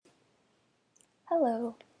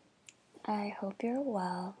Hello, I hope you're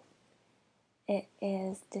well. It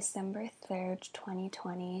is December 3rd,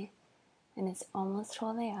 2020, and it's almost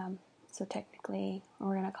 12 a.m., so technically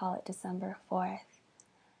we're going to call it December 4th,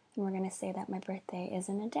 and we're going to say that my birthday is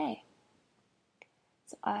in a day.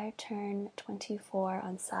 So I turn 24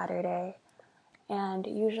 on Saturday, and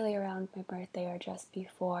usually around my birthday or just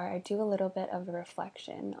before, I do a little bit of a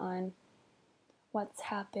reflection on what's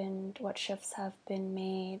happened, what shifts have been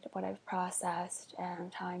made, what I've processed,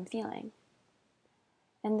 and how I'm feeling.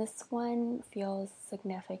 And this one feels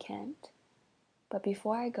significant. But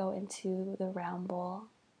before I go into the ramble,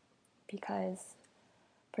 because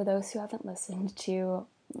for those who haven't listened to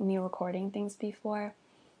me recording things before,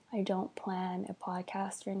 I don't plan a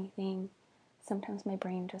podcast or anything. Sometimes my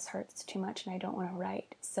brain just hurts too much and I don't want to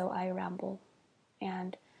write, so I ramble.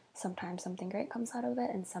 And sometimes something great comes out of it,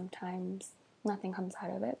 and sometimes nothing comes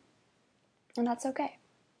out of it. And that's okay.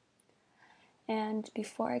 And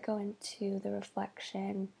before I go into the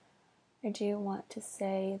reflection, I do want to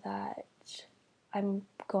say that I'm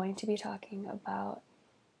going to be talking about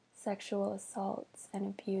sexual assaults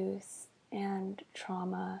and abuse and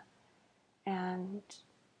trauma and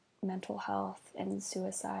mental health and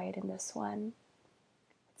suicide in this one.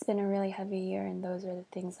 It's been a really heavy year, and those are the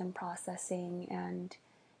things I'm processing. And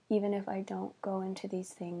even if I don't go into these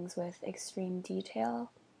things with extreme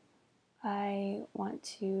detail, I want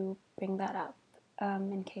to bring that up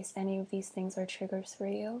in case any of these things are triggers for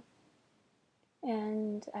you.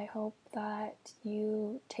 And I hope that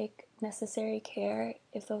you take necessary care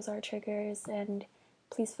if those are triggers, and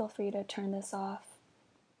please feel free to turn this off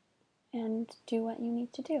and do what you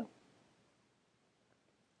need to do.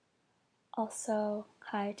 Also,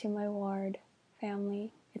 hi to my ward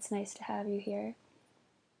family. It's nice to have you here.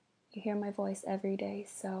 You hear my voice every day,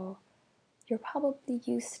 so you're probably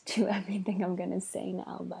used to everything I'm going to say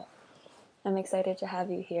now, but I'm excited to have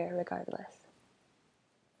you here regardless.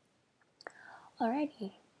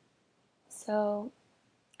 Alrighty, so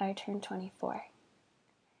I turned 24,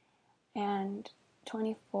 and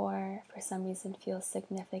 24 for some reason feels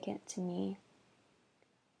significant to me.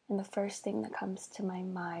 And the first thing that comes to my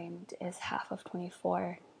mind is half of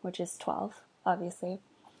 24, which is 12, obviously.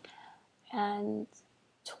 And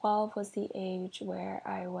 12 was the age where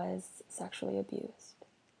I was sexually abused.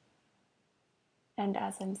 And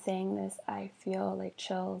as I'm saying this, I feel like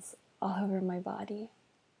chills all over my body.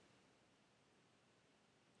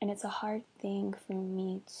 And it's a hard thing for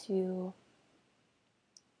me to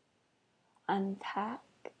unpack,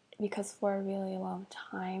 because for a really long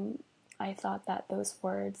time, I thought that those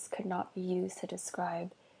words could not be used to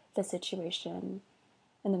describe the situation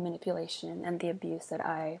and the manipulation and the abuse that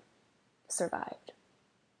I survived.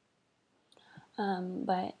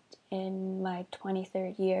 But in my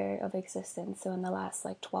 23rd year of existence, so in the last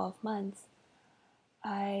 12 months,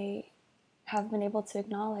 I have been able to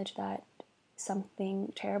acknowledge that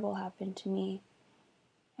something terrible happened to me,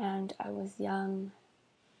 and I was young.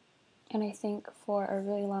 And I think for a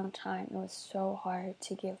really long time, it was so hard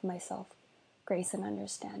to give myself grace and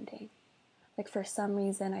understanding. For some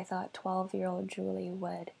reason, I thought 12-year-old Julie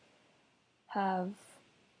would have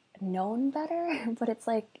known better, but it's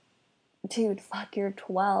dude, fuck, you're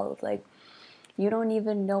 12. You don't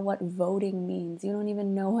even know what voting means. You don't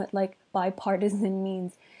even know what, bipartisan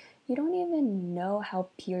means. You don't even know how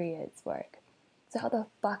periods work. So how the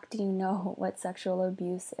fuck do you know what sexual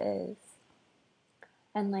abuse is?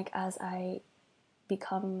 And, as I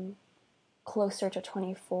become closer to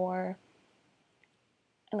 24,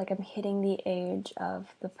 I'm hitting the age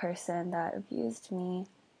of the person that abused me,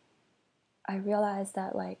 I realized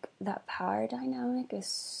that, that power dynamic is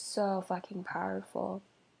so fucking powerful.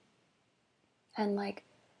 And,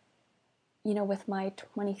 with my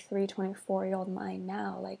 23, 24-year-old mind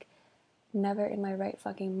now, never in my right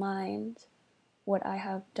fucking mind would I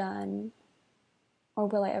have done, or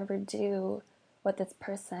will I ever do, what this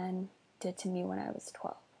person did to me when I was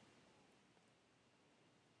 12.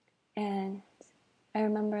 And I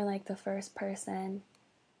remember, the first person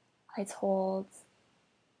I told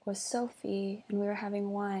was Sophie, and we were having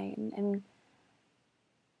wine, and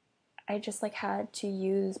I just, had to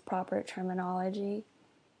use proper terminology,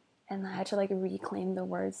 and I had to, reclaim the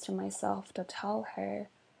words to myself to tell her,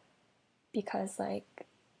 because,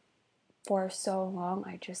 for so long,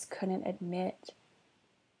 I just couldn't admit,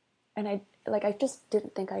 and I just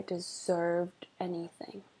didn't think I deserved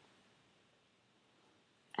anything.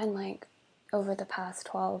 And, over the past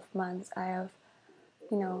 12 months, I have,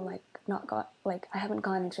 I haven't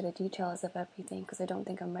gone into the details of everything, because I don't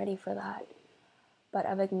think I'm ready for that, but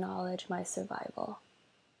I've acknowledged my survival,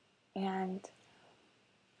 and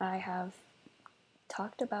I have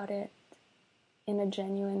talked about it, in a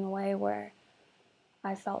genuine way where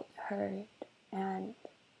I felt heard, and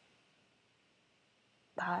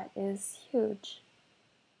that is huge.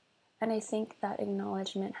 And I think that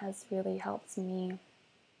acknowledgement has really helped me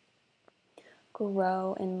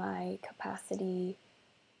grow in my capacity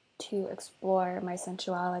to explore my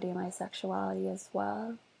sensuality, my sexuality as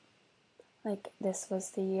well. Like, this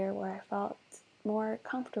was the year where I felt more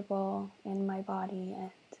comfortable in my body and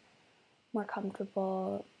more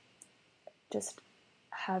comfortable just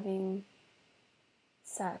having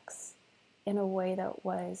sex in a way that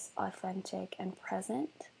was authentic and present.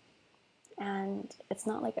 And it's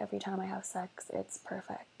not like every time I have sex, it's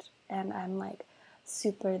perfect. And I'm like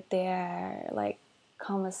super there, like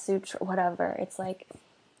Kama Sutra, whatever. It's like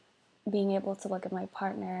being able to look at my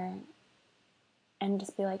partner and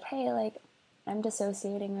just be like, hey, like, I'm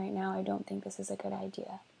dissociating right now. I don't think this is a good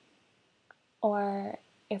idea. Or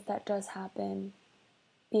if that does happen,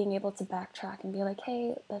 being able to backtrack and be like,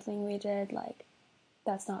 hey, the thing we did, like,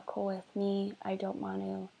 that's not cool with me. I don't want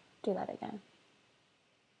to do that again.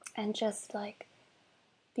 And just like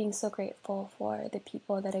being so grateful for the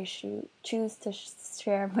people that I choose to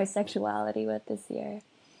share my sexuality with this year.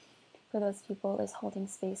 For those people is holding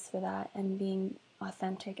space for that and being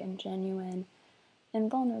authentic and genuine and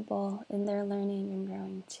vulnerable in their learning and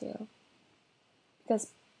growing too.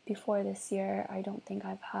 Because before this year, I don't think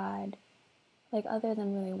I've had, like, other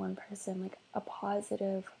than really one person, like a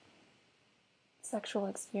positive sexual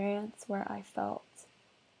experience where I felt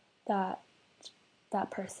that that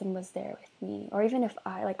person was there with me. Or even if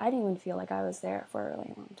I didn't even feel like I was there for a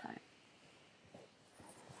really long time.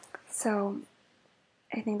 So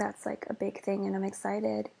I think that's like a big thing, and I'm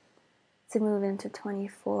excited to move into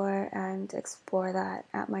 24 and explore that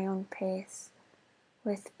at my own pace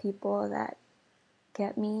with people that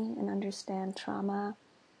get me and understand trauma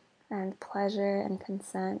and pleasure and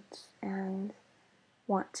consent and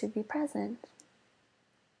want to be present.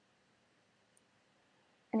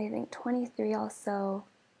 And I think 23 also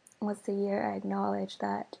was the year I acknowledged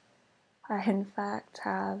that I in fact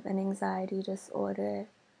have an anxiety disorder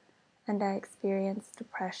and I experience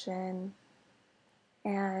depression,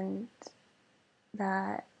 and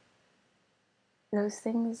that those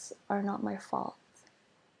things are not my fault.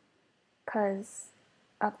 Because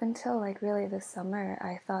up until like really this summer,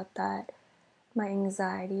 I thought that my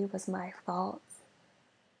anxiety was my fault.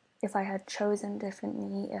 If I had chosen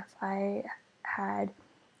differently, if I had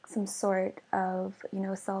some sort of,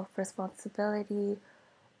 self-responsibility,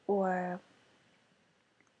 or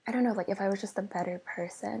I don't know, like if I was just a better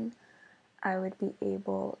person, I would be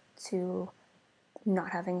able to not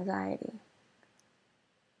have anxiety.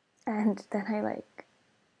 And then I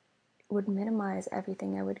would minimize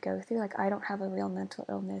everything I would go through. Like, I don't have a real mental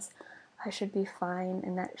illness. I should be fine.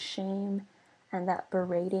 And that shame and that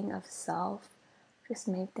berating of self just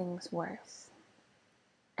made things worse.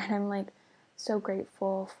 And I'm like so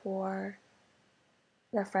grateful for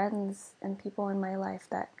the friends and people in my life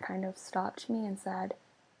that kind of stopped me and said,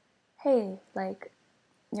 hey, like,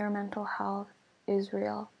 your mental health is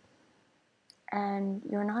real and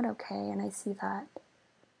you're not okay, and I see that,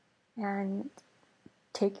 and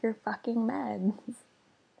take your fucking meds.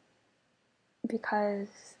 Because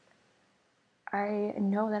I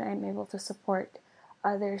know that I'm able to support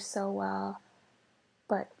others so well,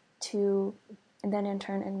 but to then in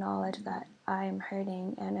turn acknowledge that I'm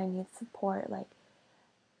hurting and I need support, like,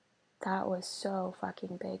 that was so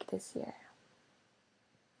fucking big this year.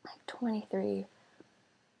 Like, 23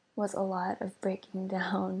 was a lot of breaking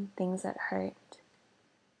down things that hurt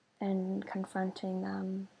and confronting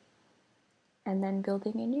them and then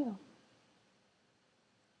building anew.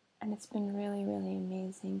 And it's been really, really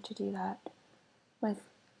amazing to do that with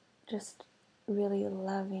just really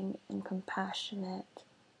loving and compassionate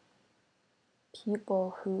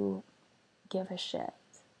people who give a shit.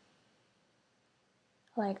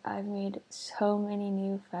 Like, I've made so many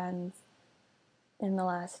new friends in the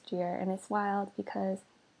last year, and it's wild because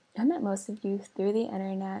I met most of you through the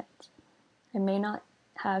internet. I may not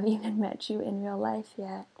have even met you in real life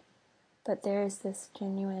yet, but there is this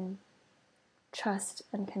genuine trust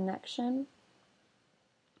and connection,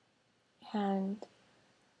 and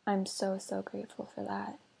I'm so, so grateful for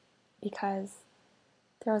that, because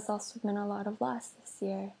there has also been a lot of loss this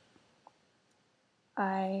year.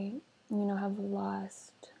 I, have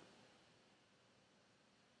lost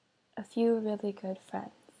a few really good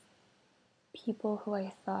friends, people who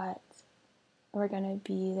I thought were going to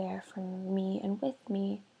be there for me and with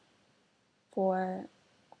me for,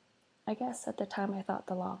 I guess at the time I thought,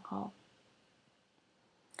 the long haul.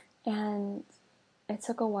 And it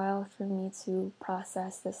took a while for me to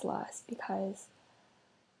process this loss, because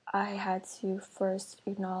I had to first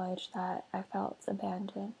acknowledge that I felt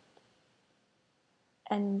abandoned,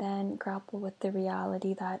 and then grapple with the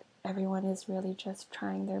reality that everyone is really just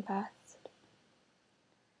trying their best.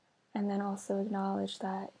 And then also acknowledge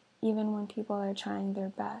that even when people are trying their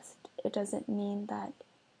best, it doesn't mean that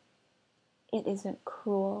it isn't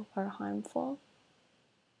cruel or harmful.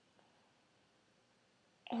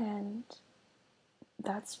 And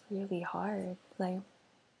that's really hard. Like,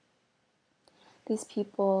 these three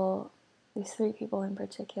people in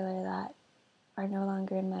particular that are no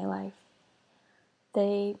longer in my life,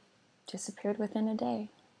 they disappeared within a day.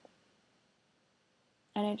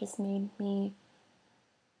 And it just made me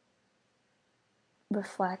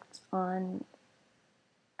reflect on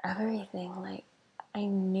everything. Like, I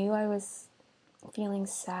knew I was feeling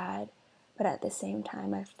sad, but at the same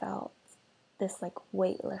time I felt this like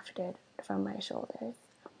weight lifted from my shoulders.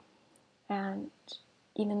 And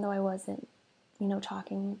even though I wasn't,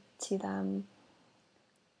 talking to them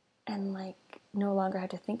and like no longer had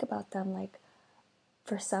to think about them, like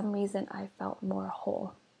for some reason I felt more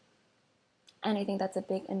whole. And I think that's a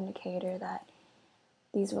big indicator that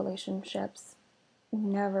these relationships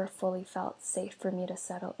never fully felt safe for me to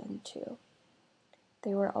settle into.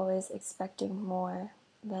 They were always expecting more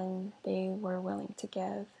than they were willing to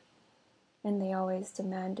give. And they always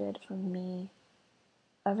demanded from me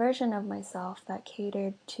a version of myself that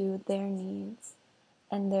catered to their needs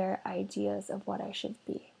and their ideas of what I should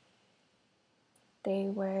be. They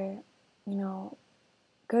were,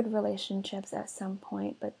 good relationships at some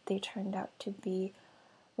point, but they turned out to be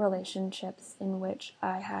relationships in which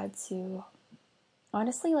I had to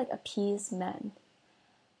honestly like appease men.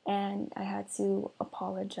 And I had to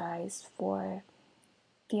apologize for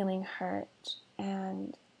feeling hurt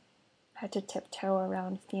and had to tiptoe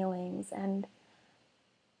around feelings, and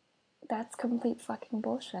that's complete fucking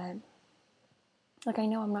bullshit. Like, I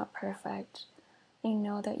know I'm not perfect. I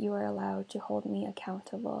know that you are allowed to hold me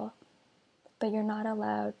accountable, but you're not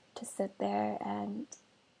allowed to sit there and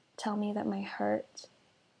tell me that my hurt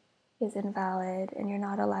is invalid, and you're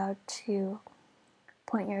not allowed to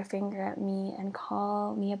point your finger at me and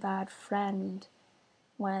call me a bad friend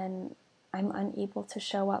when I'm unable to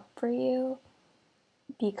show up for you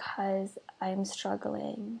because I'm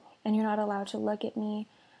struggling. And you're not allowed to look at me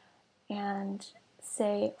and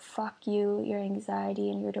say, fuck you, your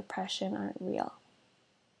anxiety and your depression aren't real.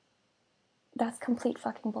 That's complete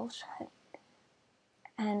fucking bullshit.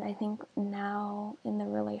 And I think now in the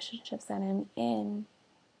relationships that I'm in,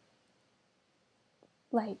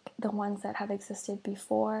 like the ones that have existed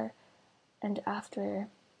before and after,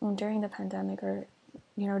 and during the pandemic, or,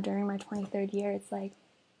 during my 23rd year, it's like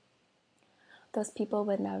those people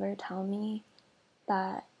would never tell me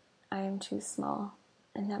that I am too small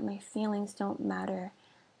and that my feelings don't matter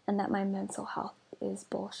and that my mental health is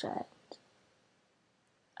bullshit.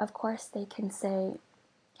 Of course, they can say,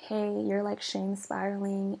 hey, you're like shame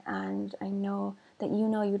spiraling, and I know that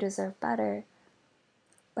you deserve better,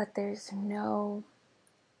 but there's no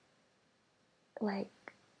like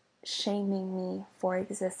shaming me for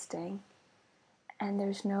existing, and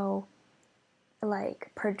there's no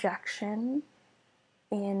like projection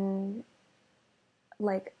in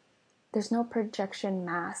like there's no projection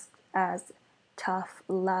masked as tough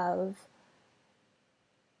love.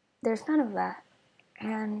 There's none of that.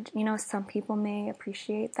 And some people may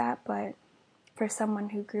appreciate that, but for someone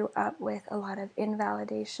who grew up with a lot of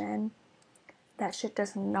invalidation, that shit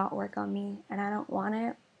does not work on me, and I don't want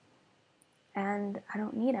it, and I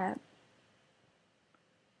don't need it.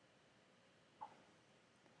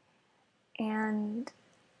 And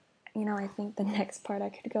I think the next part I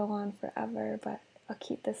could go on forever, but I'll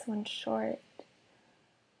keep this one short.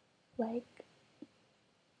 Like,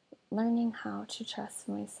 learning how to trust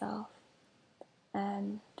myself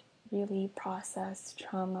and really process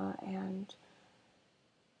trauma and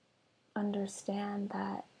understand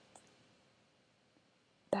that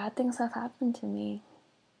bad things have happened to me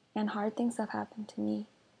and hard things have happened to me.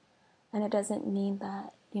 And it doesn't mean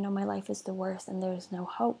that, my life is the worst and there's no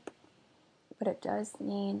hope. But it does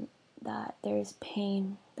mean that there's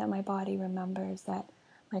pain that my body remembers that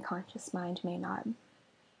my conscious mind may not.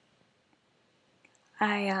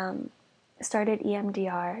 I started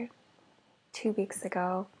EMDR 2 weeks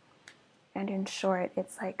ago, and in short,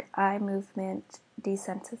 it's like eye movement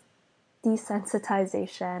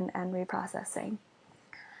desensitization and reprocessing.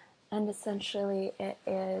 And essentially it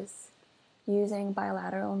is using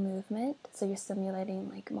bilateral movement, so you're stimulating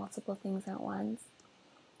like multiple things at once,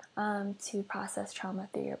 to process trauma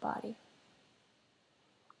through your body.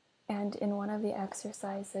 And in one of the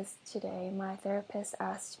exercises today, my therapist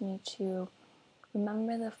asked me to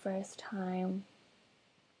remember the first time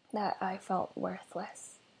that I felt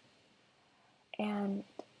worthless. And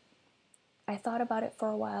I thought about it for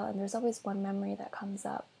a while, and there's always one memory that comes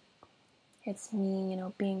up. It's me,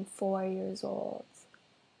 being 4 years old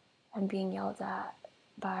and being yelled at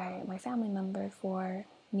by my family member for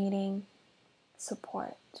needing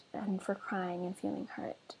support and for crying and feeling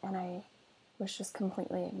hurt, and I was just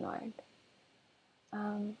completely ignored.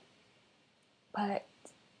 But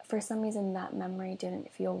for some reason, that memory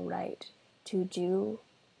didn't feel right to do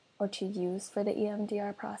or to use for the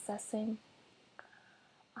EMDR processing.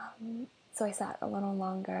 So I sat a little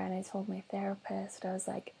longer and I told my therapist, I was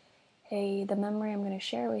like, hey, the memory I'm going to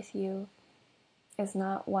share with you is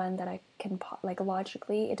not one that I can,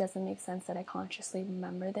 logically, it doesn't make sense that I consciously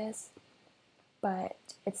remember this, but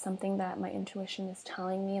it's something that my intuition is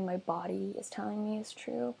telling me and my body is telling me is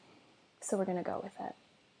true, so we're going to go with it.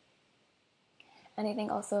 And I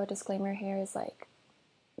think also a disclaimer here is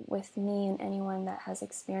with me and anyone that has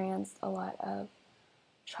experienced a lot of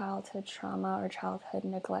childhood trauma or childhood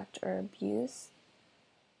neglect or abuse,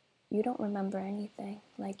 you don't remember anything.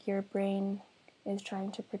 Your brain is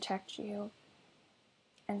trying to protect you.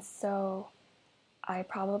 And so I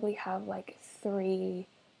probably have 3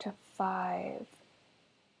 to 5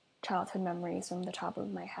 childhood memories from the top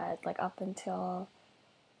of my head, up until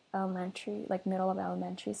elementary, middle of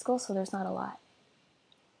elementary school, so there's not a lot.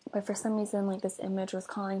 But for some reason, this image was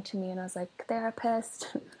calling to me, and I was like,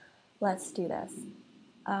 therapist, let's do this.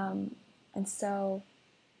 And so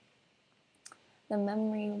the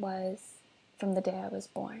memory was from the day I was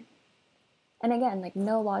born. And again,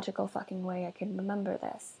 no logical fucking way I can remember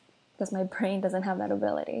this, because my brain doesn't have that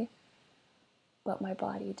ability. But my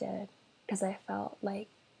body did, because I felt like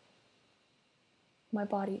my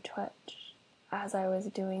body twitched as I was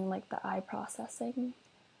doing the eye processing,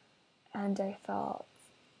 and I felt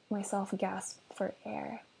myself gasp for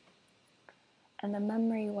air. And the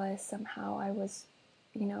memory was somehow I was,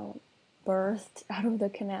 birthed out of the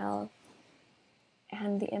canal.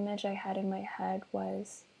 And the image I had in my head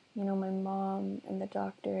was, my mom and the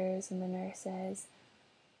doctors and the nurses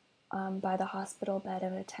by the hospital bed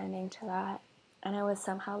and attending to that. And I was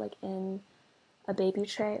somehow in a baby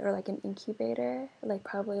tray or an incubator,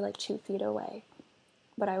 probably 2 feet away.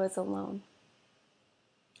 But I was alone.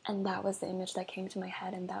 And that was the image that came to my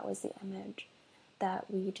head, and that was the image that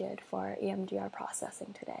we did for EMDR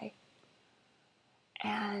processing today.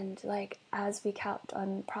 And as we kept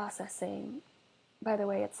on processing, by the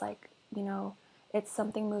way, it's it's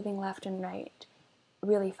something moving left and right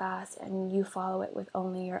really fast, and you follow it with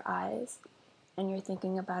only your eyes, and you're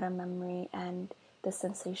thinking about a memory and the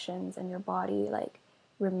sensations, and your body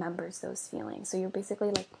remembers those feelings. So you're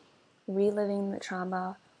basically reliving the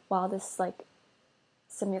trauma while this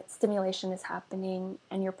stimulation is happening,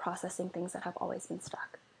 and you're processing things that have always been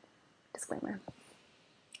stuck. Disclaimer.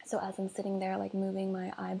 So as I'm sitting there moving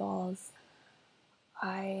my eyeballs,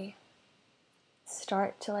 I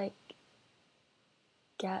start to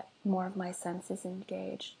get more of my senses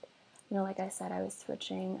engaged. Like I said, I was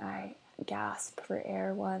twitching. I gasped for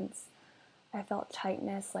air once. I felt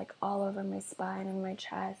tightness all over my spine and my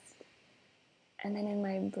chest. And then in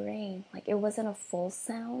my brain, it wasn't a full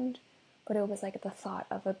sound, but it was the thought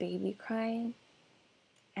of a baby crying.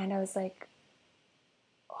 And I was like,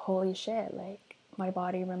 holy shit, my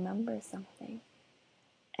body remembers something.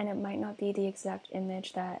 And it might not be the exact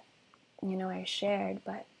image that, I shared,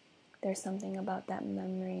 but there's something about that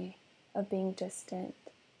memory of being distant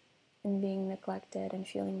and being neglected and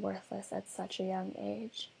feeling worthless at such a young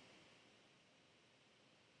age.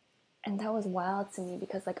 And that was wild to me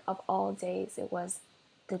because of all days, it was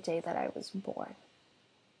the day that I was born.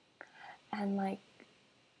 And I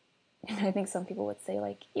think some people would say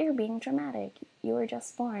you're being dramatic. You were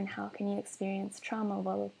just born. How can you experience trauma?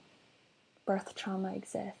 Well, birth trauma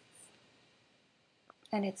exists.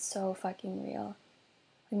 And it's so fucking real.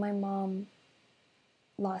 My mom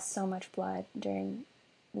lost so much blood during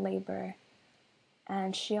labor,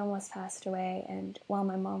 and she almost passed away. And while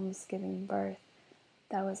my mom was giving birth,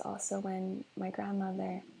 that was also when my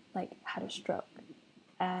grandmother had a stroke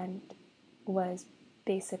and was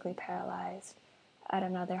basically paralyzed at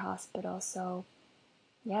another hospital. So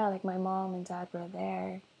yeah, my mom and dad were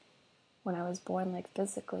there when I was born,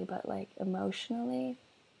 physically, but emotionally,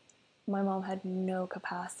 my mom had no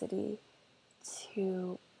capacity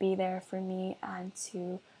to be there for me and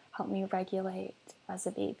to help me regulate as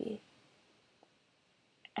a baby.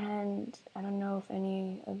 And I don't know if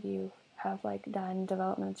any of you have done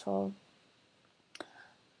developmental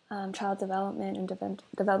child development and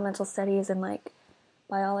developmental studies in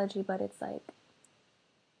biology, but it's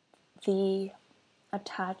the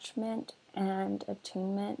attachment and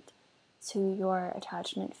attunement to your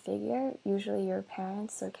attachment figure, usually your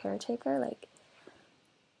parents or caretaker. Like,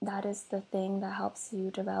 that is the thing that helps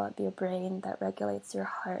you develop your brain, that regulates your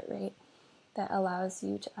heart rate, that allows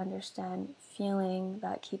you to understand feeling,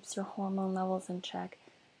 that keeps your hormone levels in check,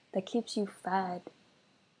 that keeps you fed.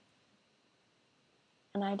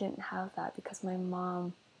 And I didn't have that because my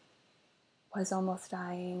mom was almost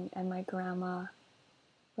dying and my grandma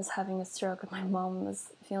was having a stroke and my mom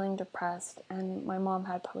was feeling depressed and my mom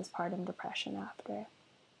had postpartum depression after.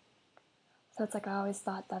 So it's like I always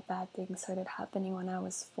thought that bad things started happening when I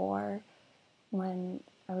was 4, when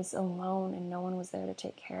I was alone and no one was there to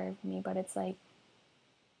take care of me. But it's like,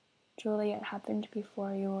 Julie, it happened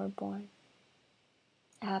before you were born.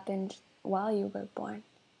 It happened while you were born.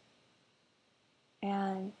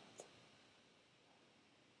 And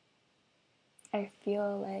I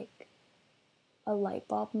feel like a light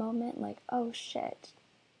bulb moment, like, oh shit,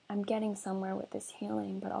 I'm getting somewhere with this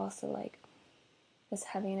healing, but also like this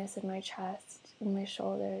heaviness in my chest, in my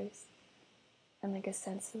shoulders, and like a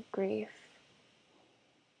sense of grief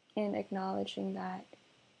in acknowledging that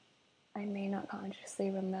I may not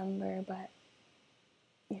consciously remember, but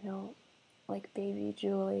like baby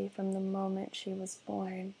Julie from the moment she was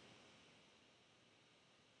born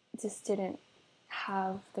just didn't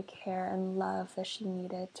have the care and love that she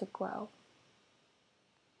needed to grow.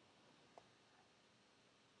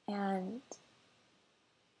 And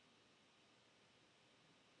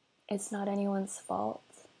it's not anyone's fault.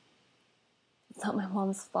 It's not my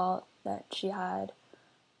mom's fault that she had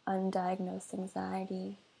undiagnosed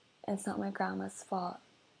anxiety. It's not my grandma's fault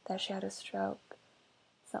that she had a stroke.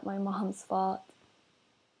 It's not my mom's fault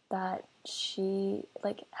that she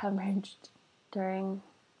hemorrhaged during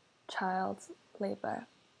child's labor.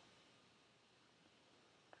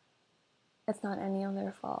 It's not any of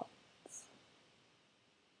their faults.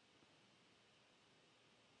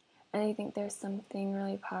 And I think there's something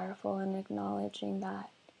really powerful in acknowledging that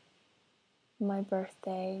my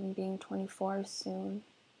birthday, and being 24 soon,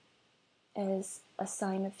 is a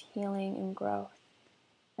sign of healing and growth.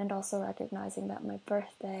 And also recognizing that my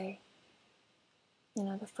birthday,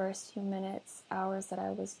 the first few minutes, hours that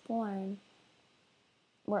I was born,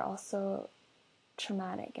 were also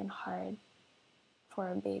traumatic and hard for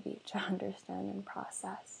a baby to understand and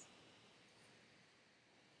process.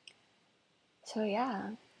 So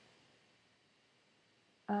yeah,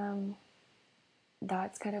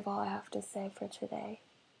 that's kind of all I have to say for today.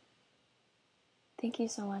 Thank you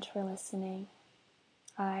so much for listening.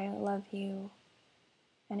 I love you,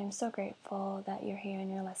 and I'm so grateful that you're here and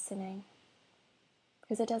you're listening,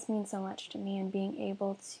 because it does mean so much to me, and being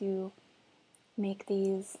able to make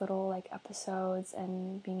these little episodes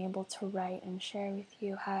and being able to write and share with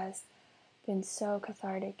you has been so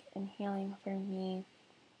cathartic and healing for me,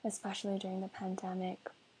 especially during the pandemic.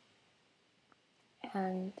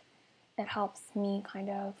 And it helps me kind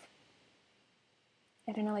of,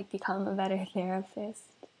 become a better therapist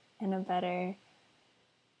and a better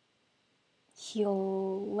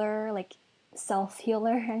healer,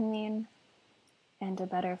 self-healer, and a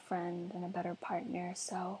better friend and a better partner.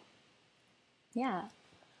 So yeah,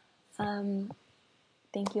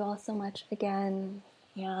 thank you all so much again,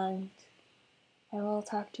 and I will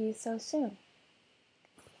talk to you so soon.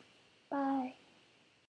 Bye.